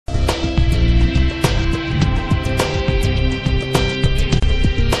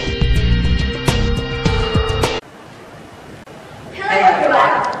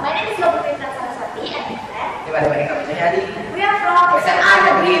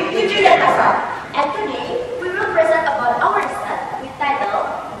with Putri dan Hasan. And today, we will present about our research with title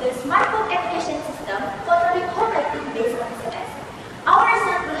The Smart Home Application System Controlling Home Lighting Based on SMS. Our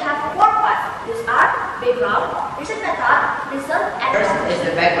research will have 4 parts. These are background, research method, result, and First is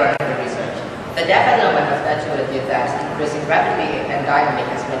the background of the research. The development of technology that is increasing rapidly and dynamic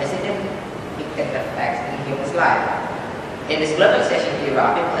has many significant effects in humans' life. In this globalization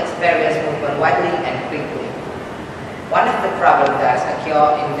era, people experience movement widely and quickly. One of the problems that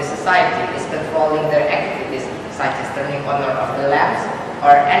occur in this society is controlling their activities, such as turning on or off the lamps,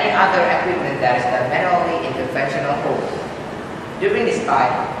 or any other equipment that is done manually in conventional homes. During this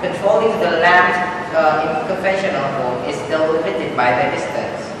time, controlling the lamps in conventional home is still limited by the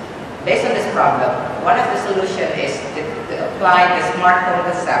distance. Based on this problem, one of the solutions is to apply the smart home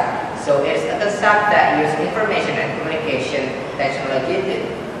concept. So it is a concept that uses information and communication technology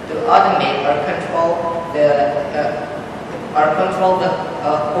to automate or control the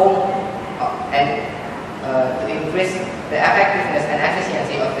home and to increase the effectiveness and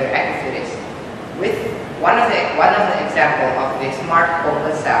efficiency of their activities. With one of the examples of the smart home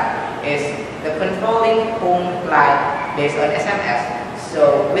concept is the controlling home light based on SMS.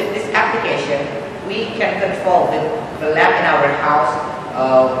 So with this application, we can control the lamp in our house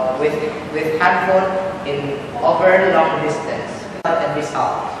with handphone in over long distance and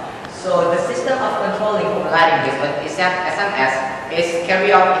result. So the system of controlling home lighting based on SMS is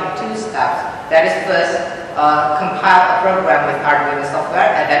carried out in 2 steps. That is, first, compile a program with Arduino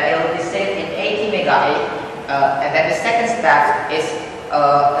software, and then it will be saved in 80 MB. And then the second step is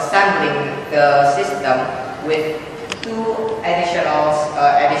assembling the system with 2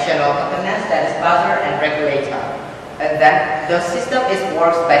 additional components, that is buzzer and regulator. And then the system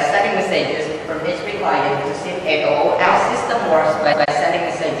works by sending messages from HP client to SIM800. Our system works by sending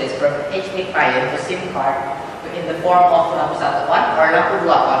messages from HP client to SIM card in the form of lampu 1 or lampu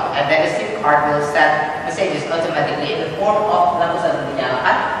 2 and then the SIM card will send messages automatically in the form of lampu 1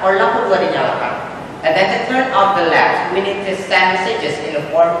 dinyalakan or lampu 2 dinyalakan. And then to turn off the lamps, we need to send messages in the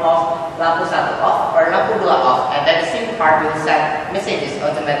form of lampu 1 off or lampu 2 off, and then the SIM card will send messages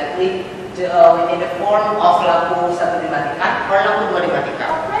automatically in the form of lampu 1 dimatikan or lampu 2 dimatikan.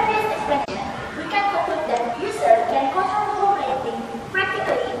 From previous explanation, we can conclude that user can control home lighting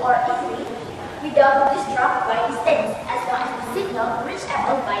practically or easily without disrupt by distance as long as the signal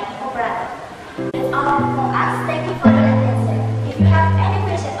reachable by the operator. That's all from us. Thank you for